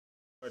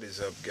What is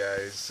up,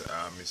 guys?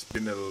 It's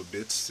been a little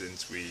bit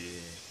since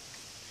we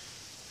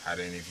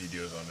had any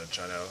videos on the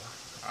channel.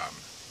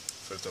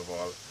 First of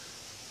all,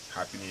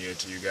 Happy New Year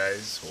to you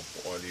guys.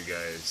 Hope all you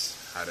guys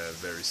had a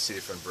very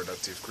safe and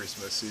productive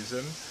Christmas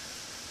season.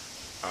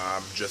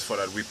 Just thought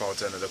I'd whip out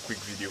another quick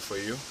video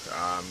for you.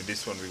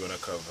 This one we're going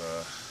to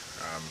cover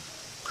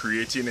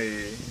creating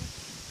a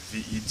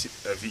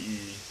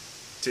VE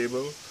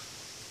table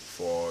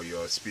for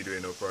your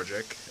Speeduino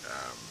project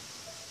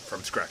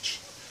from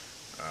scratch.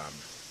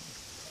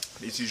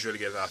 This usually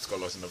gets asked a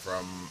lot in the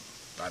forum.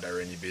 Are there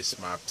any base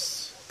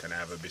maps? Can I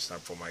have a base map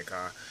for my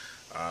car?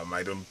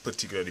 I don't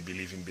particularly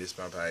believe in base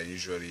map. I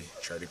usually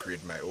try to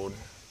create my own.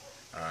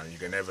 You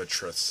can never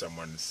trust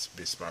someone's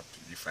base map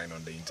you find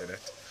on the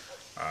internet.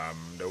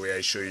 The way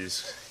I show you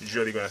is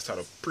usually going to start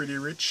off pretty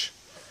rich,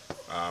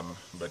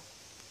 but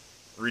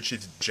rich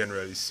is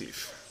generally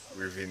safe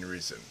within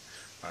reason,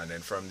 and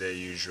then from there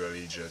you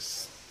usually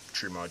just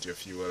trim out your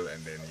fuel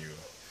and then you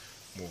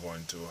move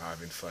on to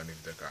having fun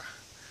with the car.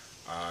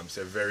 It's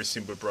a very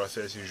simple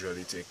process.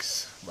 Usually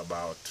takes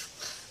about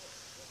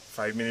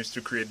 5 minutes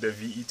to create the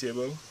VE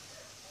table.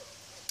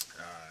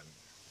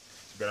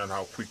 Depending on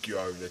how quick you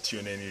are with the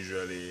tuning,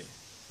 usually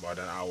about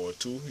an hour or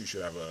two, you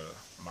should have a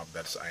map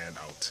that's ironed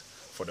out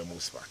for the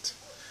most part.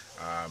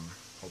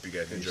 Hope you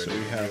guys enjoyed the video. So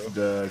we have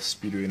the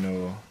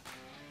Speeduino,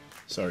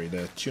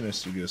 the Tuner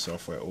Studio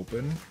software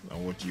open,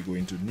 and what you're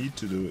going to need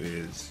to do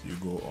is you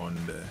go on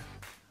the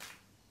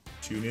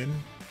tuning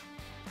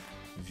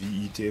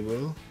VE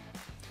table,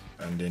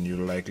 and then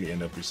you'll likely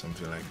end up with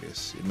something like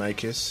this. In my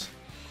case,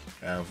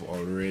 I have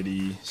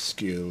already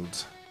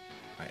scaled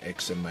my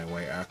X and my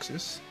Y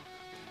axis.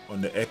 On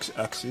the X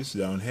axis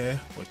down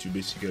here, what you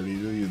basically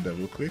do, you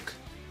double click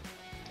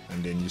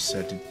and then you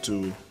set it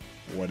to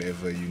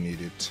whatever you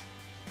need it,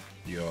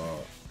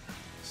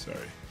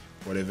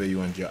 whatever you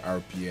want your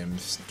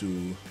RPMs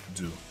to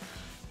do.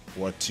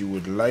 What you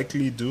would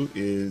likely do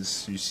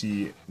is, you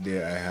see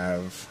there I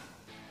have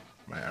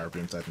my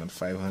RPM starting at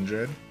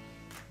 500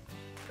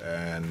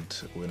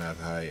 and going as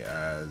high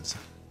as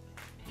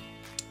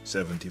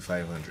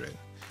 7500.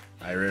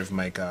 I rev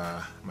my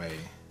car, my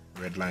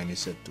red line is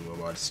set to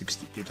about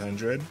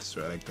 6800,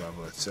 so I like to have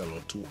a cell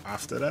or two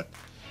after that,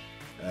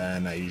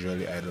 and I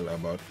usually idle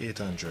about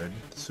 800,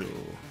 so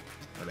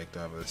I like to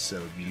have a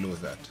cell below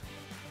that.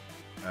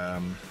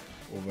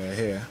 Over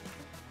here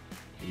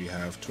we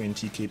have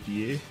 20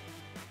 kPa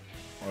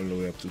all the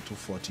way up to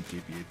 240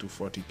 kPa.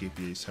 240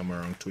 kPa is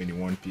somewhere around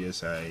 21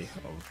 psi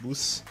of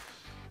boost.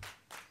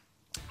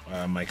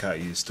 My car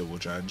is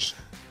turbocharged,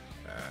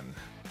 and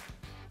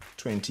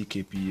 20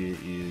 kPa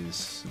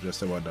is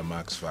just about the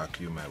max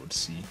vacuum I would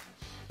see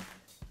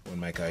when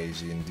my car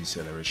is in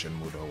deceleration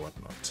mode or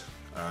whatnot.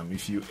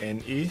 If you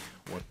NA,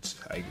 what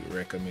I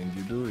recommend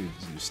you do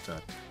is you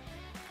start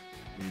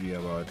maybe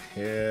about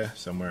here,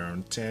 somewhere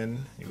around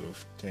 10, you go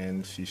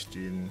 10,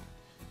 15,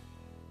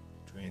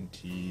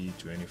 20,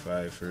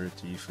 25,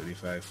 30,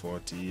 35,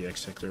 40,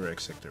 etc,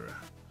 etc,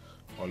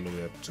 all the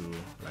way up to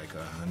like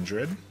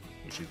 100,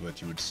 which is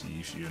what you would see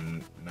if you're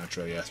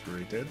naturally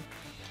aspirated.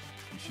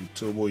 If you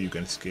turbo, you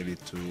can scale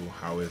it to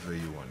however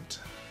you want.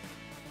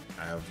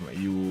 I'm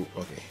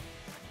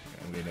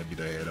getting a bit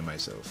ahead of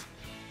myself.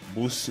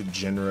 Boost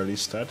generally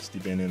starts,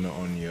 depending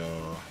on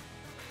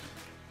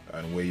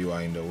where you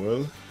are in the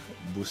world.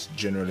 Boost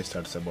generally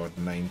starts about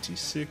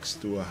 96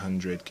 to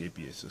 100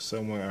 kPa. So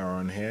somewhere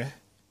around here,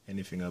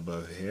 anything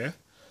above here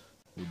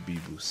would be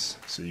boost.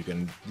 So you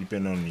can,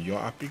 depend on your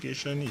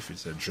application. If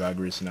it's a drag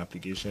racing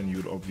application,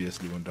 you'd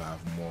obviously want to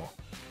have more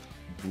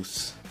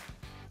boost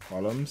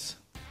columns.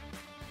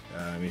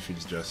 If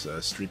it's just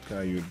a street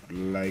car, you'd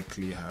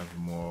likely have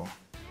more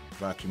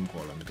vacuum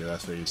columns, because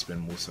that's where you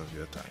spend most of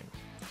your time.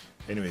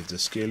 Anyways, the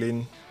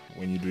scaling,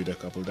 when you do it a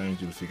couple times,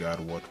 you'll figure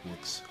out what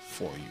works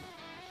for you.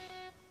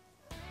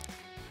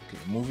 Okay,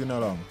 moving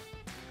along.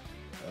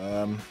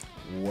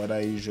 What I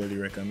usually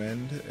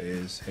recommend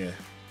is here,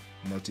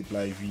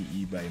 multiply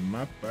VE by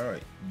map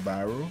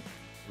barrow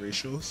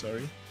ratio.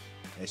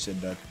 I set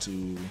that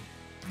to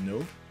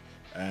no.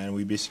 And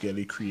we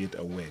basically create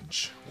a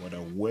wedge. What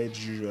a wedge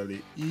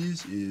usually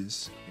is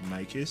in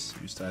my case,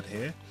 you start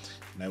here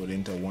and I would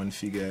enter one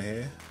figure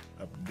here,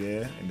 up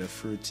there in the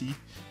 30,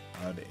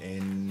 I'd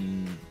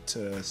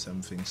enter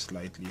something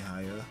slightly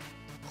higher.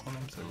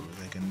 Columns or rows,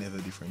 I can never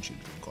differentiate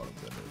between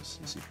columns and rows,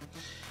 you see.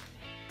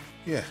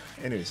 Yeah,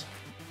 anyways,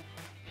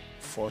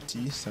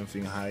 40,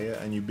 something higher,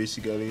 and you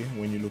basically,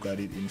 when you look at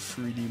it in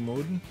 3D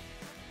mode,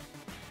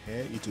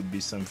 here it would be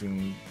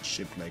something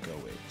shaped like a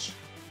wedge.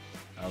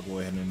 I'll go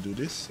ahead and do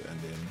this, and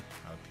then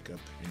I'll pick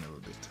up in a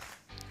little bit.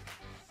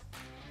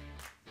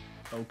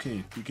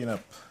 Okay, picking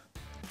up.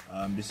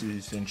 This is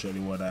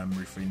essentially what I'm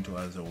referring to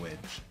as a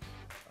wedge.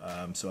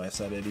 So I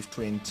started with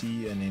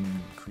 20 and then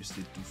increased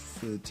it to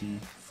 30,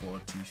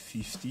 40,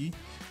 50.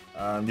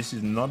 This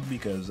is not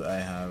because I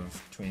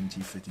have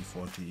 20, 30,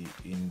 40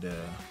 in the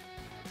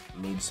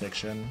load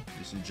section.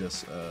 This is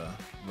just a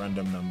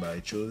random number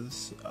I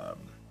chose.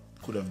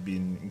 Could have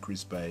been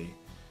increased by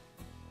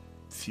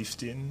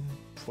 15,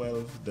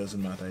 12,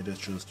 doesn't matter. I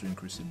just chose to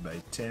increase it by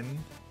 10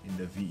 in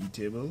the VE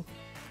table.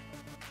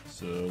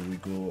 So we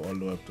go all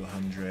the way up to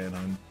 100,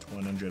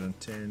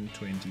 110,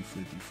 20,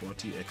 30,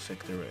 40,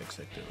 etc,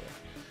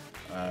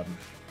 etc.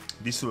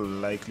 This will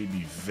likely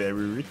be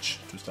very rich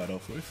to start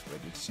off with, but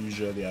it's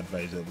usually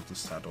advisable to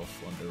start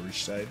off on the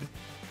rich side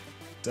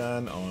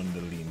than on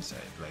the lean side,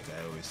 like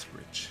I always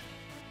preach.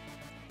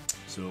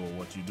 So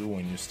what you do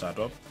when you start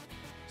up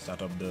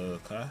the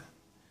car,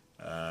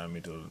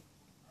 it'll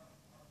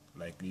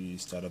likely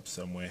start up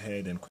somewhere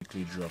here, then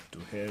quickly drop to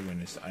here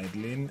when it's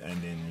idling,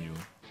 and then you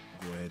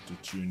go ahead to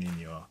tune in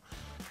your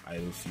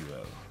idle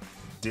fuel.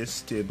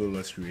 This table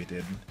was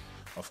created,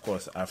 of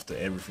course, after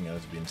everything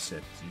has been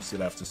set. You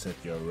still have to set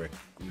your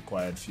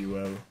required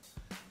fuel,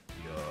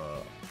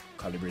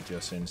 calibrate your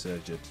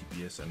sensors, your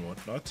TPS and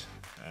whatnot.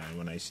 And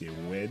when I say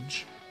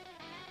wedge,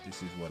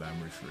 this is what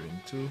I'm referring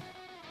to.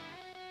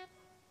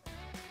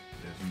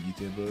 The VE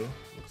table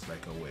looks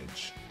like a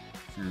wedge.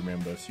 If you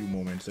remember a few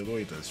moments ago,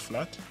 it was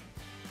flat.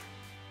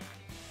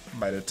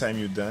 By the time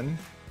you're done,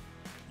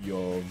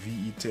 your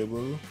VE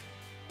table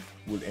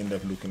will end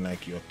up looking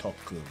like your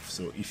torque curve.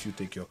 So if you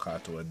take your car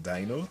to a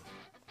dyno,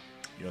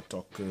 your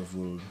torque curve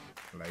will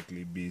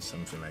likely be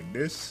something like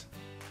this.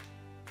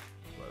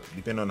 Well,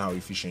 depending on how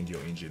efficient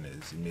your engine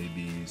is, it may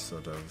be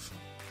sort of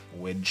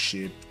wedge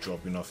shape,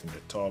 dropping off in the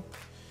top.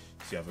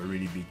 If you have a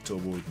really big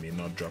turbo, it may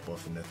not drop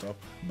off in the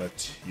top,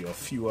 but your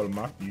fuel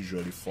map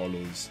usually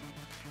follows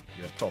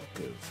your torque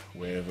curve.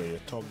 Wherever your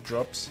torque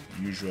drops,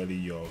 usually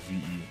your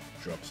VE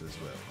drops as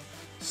well.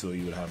 So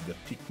you will have the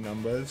peak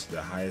numbers,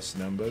 the highest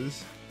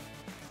numbers.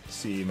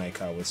 Say my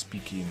car was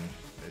peaking,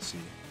 let's see,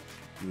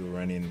 we were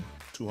running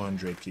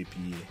 200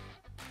 kPa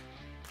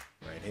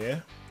right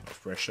here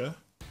of pressure,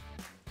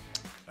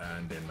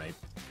 and then my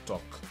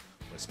torque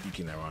was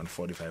peaking around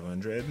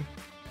 4500.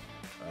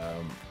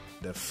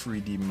 The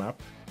 3D map,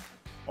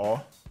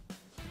 or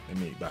let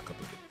me back up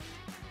a bit.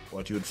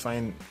 What you would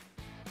find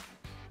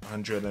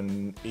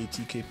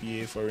 180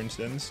 kPa, for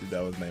instance,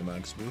 that was my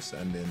max boost,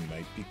 and then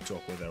my peak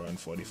torque was around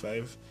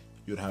 45.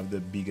 You'd have the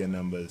bigger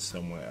numbers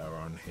somewhere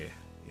around here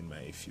in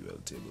my fuel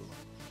table.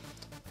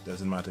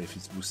 Doesn't matter if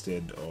it's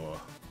boosted or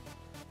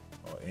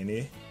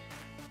any.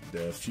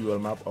 The fuel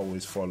map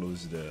always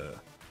follows the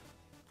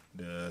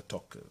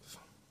torque curve.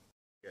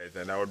 Guys,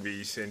 and that would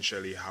be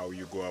essentially how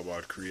you go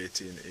about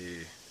creating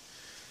a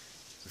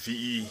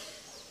VE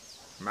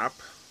map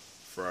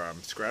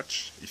from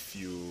scratch if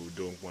you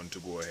don't want to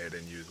go ahead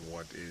and use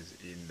what is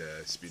in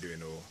the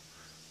Speeduino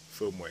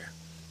firmware.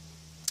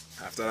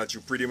 After that,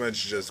 you pretty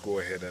much just go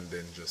ahead and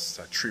then just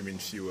start trimming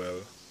fuel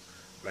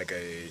like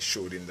I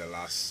showed in the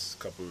last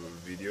couple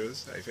of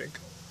videos, I think.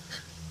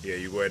 Yeah,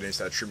 you go ahead and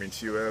start trimming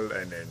fuel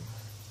and then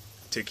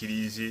take it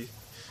easy,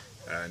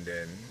 and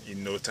then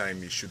in no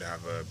time you should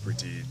have a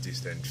pretty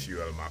decent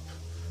fuel map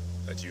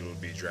that you will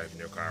be driving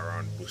your car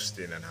around,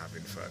 boosting and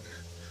having fun.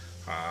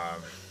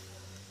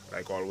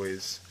 Like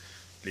always,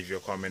 leave your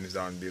comments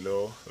down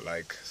below,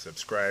 like,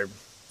 subscribe,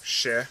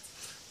 share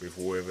with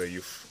whoever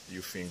you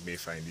think may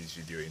find this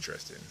video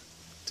interesting.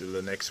 Till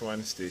the next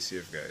one, stay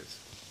safe guys.